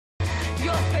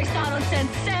based on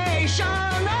sensation.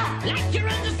 Like you're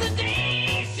under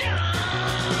sedation.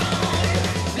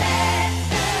 Let's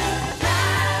do the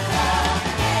time warp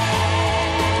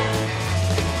again.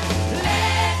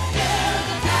 Let's do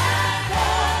the time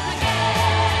warp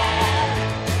again.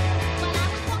 Well, I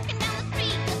was walking down the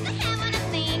street just to having a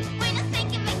thing when a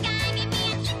stinking big guy gave me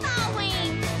an evil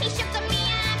wing. He shook me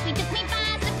up, he took me by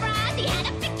surprise. He had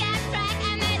a pickup truck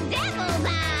and the devil's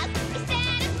eyes. He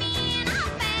stared at me and I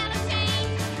felt a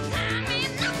change. Time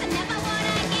is nothing if I want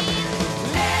again.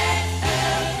 Let's do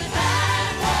the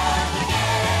time warp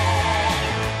again.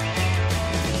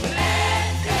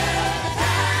 Let's do the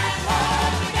time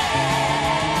warp again.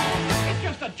 It's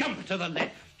just a jump to the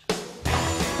left.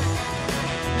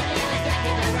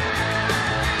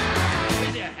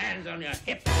 With your hands on your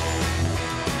hips.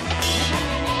 Let's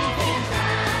do the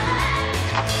time warp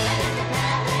again. Let's do the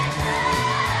time warp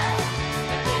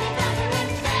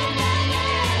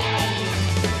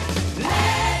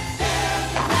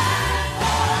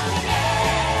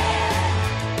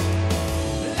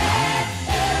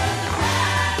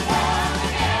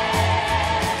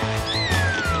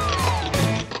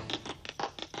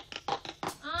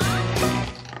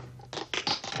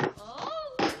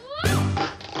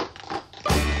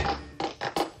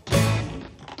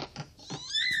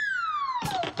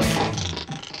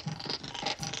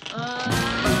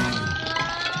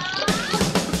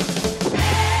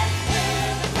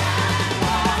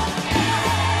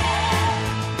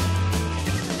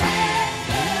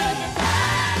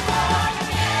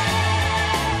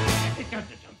It's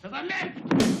just a jump to the left.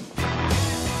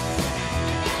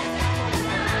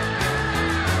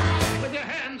 With your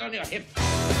hands on your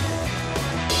hips.